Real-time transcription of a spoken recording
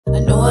I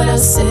know what I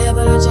said,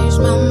 but I changed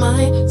my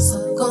mind.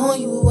 Stuck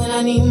on you when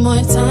I need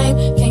more time.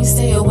 Can't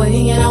stay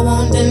away and I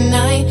won't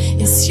deny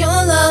it's your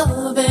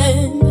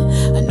loving.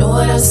 I know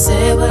what I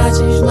said, but I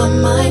changed my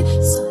mind.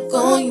 Stuck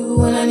on you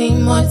when I need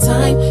more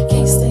time.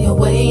 Can't stay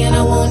away and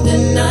I won't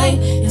deny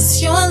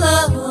it's your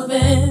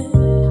loving.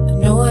 I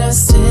know what I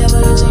said,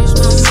 but I changed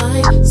my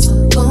mind.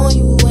 Stuck on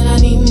you when I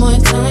need more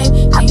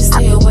time. Can't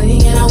stay away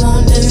and I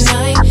won't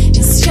deny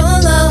it's your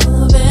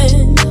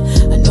loving.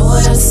 I know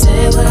what I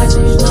said, but I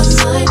changed my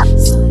mind.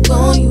 Stuck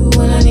on you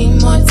when I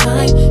need more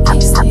time.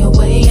 Can't stay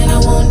away and I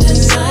won't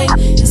deny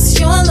it's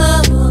your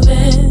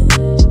loving.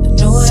 I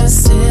know what I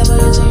said,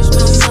 but I changed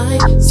my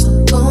mind.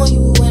 Stuck on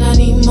you when I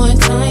need more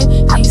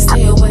time. Can't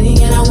stay away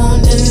and I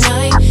won't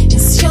deny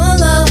it's your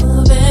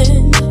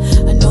loving.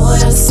 I know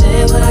what I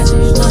said, but I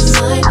changed my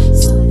mind.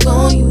 Stuck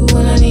on you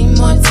when I need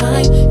more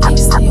time. Can't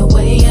stay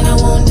away and I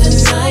won't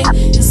deny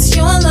it's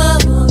your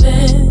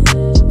loving.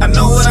 I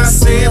know what I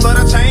said, but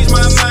I changed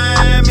my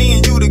mind. Me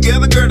and you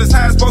together, girl, that's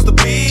how it's supposed to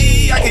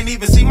be. I can't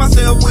even see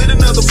myself with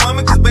another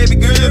woman, cause baby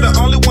girl, you're the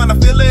only one I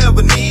feel I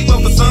ever need.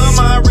 But for some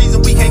odd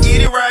reason, we can't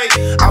get it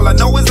right. All I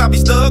know is I'll be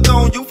stuck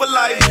on you for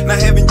life. Not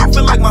having you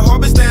feel like my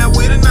heart been stabbed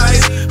with a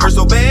knife. Hurt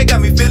so bad,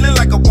 got me feeling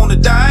like I wanna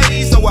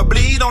die. So I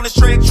bleed on this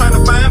track, trying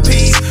to find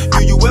peace.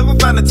 Do you ever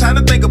find the time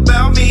to think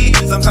about me?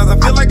 Sometimes I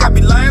feel like I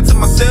be lying to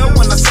myself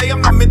when I say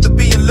I'm not meant to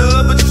be in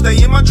love, but you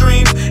stay in my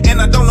dreams. And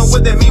I don't know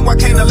what that mean, why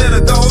can't I let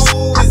her go?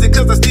 Is it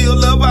cause I still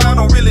love her? I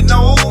don't really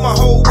know. My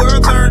whole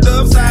world turned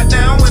upside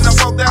down when I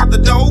walked out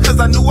the door, cause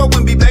I knew I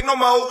wouldn't be back no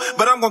more.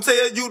 But I'm gonna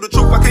tell you the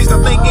truth, I can't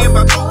stop thinking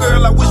about you,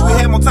 girl. I wish we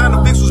had more time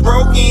to fix what's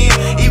broken.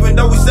 Even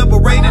though we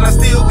separated, I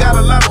still got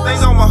a lot of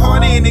things on my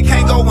heart and it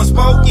can't go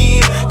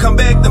unspoken. Come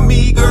back to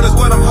me, girl, that's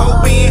what I'm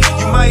hoping.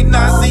 You might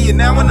not see it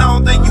now and I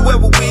don't think you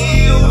ever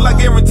will. I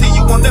guarantee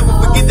you won't never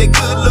forget that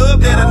good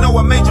love that I know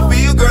I made you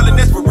feel, girl, and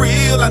that's for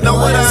real. I know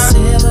what I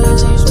said, but I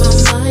changed my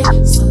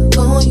mind. Stuck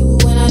on you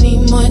when I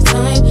need more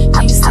time.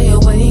 Can't stay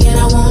away and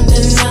I won't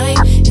deny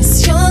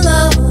it's your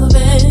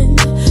loving.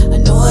 I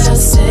know what I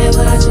said,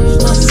 but I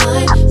changed my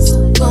mind.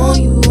 Stuck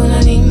on you when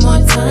I need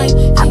more time.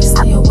 Can't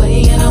stay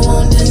away and I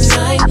won't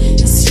deny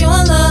it's your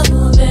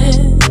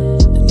loving.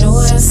 I know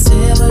what I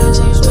said, but I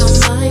changed my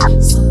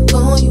mind. Stuck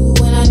on you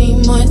when I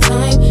need more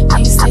time.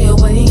 Can't stay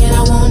away and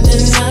I won't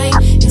deny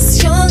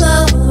it's your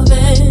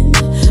loving.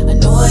 I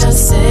know what I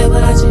said,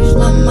 but I changed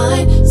my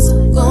mind.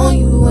 Stuck on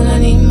you when I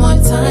need more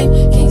time.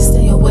 Can't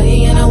stay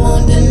away and I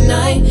won't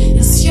deny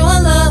it's your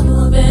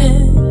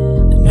loving.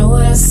 I know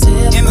what I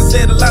said. And I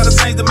said a lot of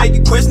things to make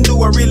you question,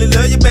 do I really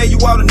love you, babe? You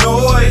ought to know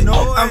it.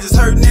 I'm just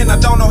hurting and I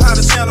don't know how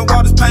to channel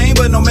all this pain,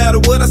 but no matter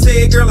what I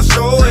said, girl, I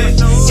show it.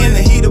 In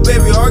the heat of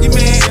every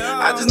argument,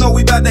 I just know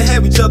we about to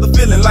have each other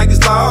feeling like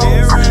it's lost.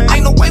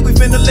 Ain't no way we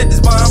finna let this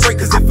bond break,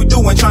 cause if we do,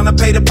 ain't tryna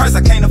pay the price,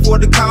 I can't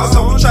afford the cost.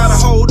 So we try to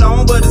hold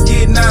on, but it's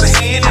getting out of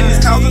hand, and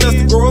it's causing us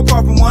to grow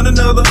apart from one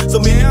another. So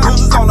many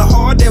bruises on the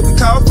heart that we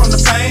caused from the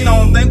pain. I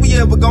don't think we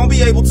ever gonna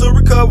be able to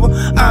recover.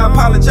 I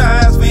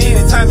apologize for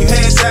any time you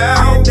had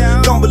doubt.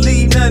 Don't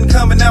believe nothing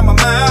coming out my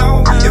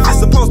mouth. If it's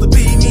supposed to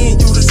be me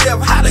and you the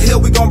devil, how the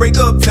hell we gon' break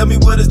up? Tell me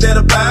what is that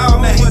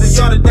about? Now here we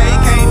are today,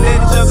 can't let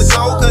each other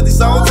go, cause these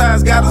soul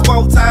ties got us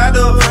both tied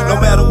up. No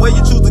matter where you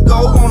choose to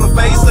go on the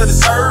face of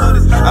this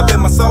earth, I bet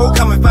my soul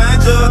come and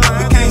find you.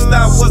 We can't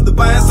stop what's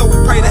divine, so we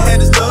pray to have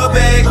this love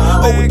back.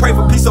 Oh, we pray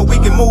for peace so we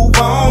can move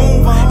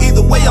on.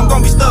 Either way, I'm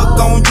gonna be stuck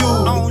on you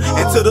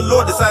until the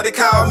Lord decide to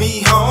call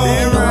me home.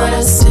 I know what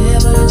I said,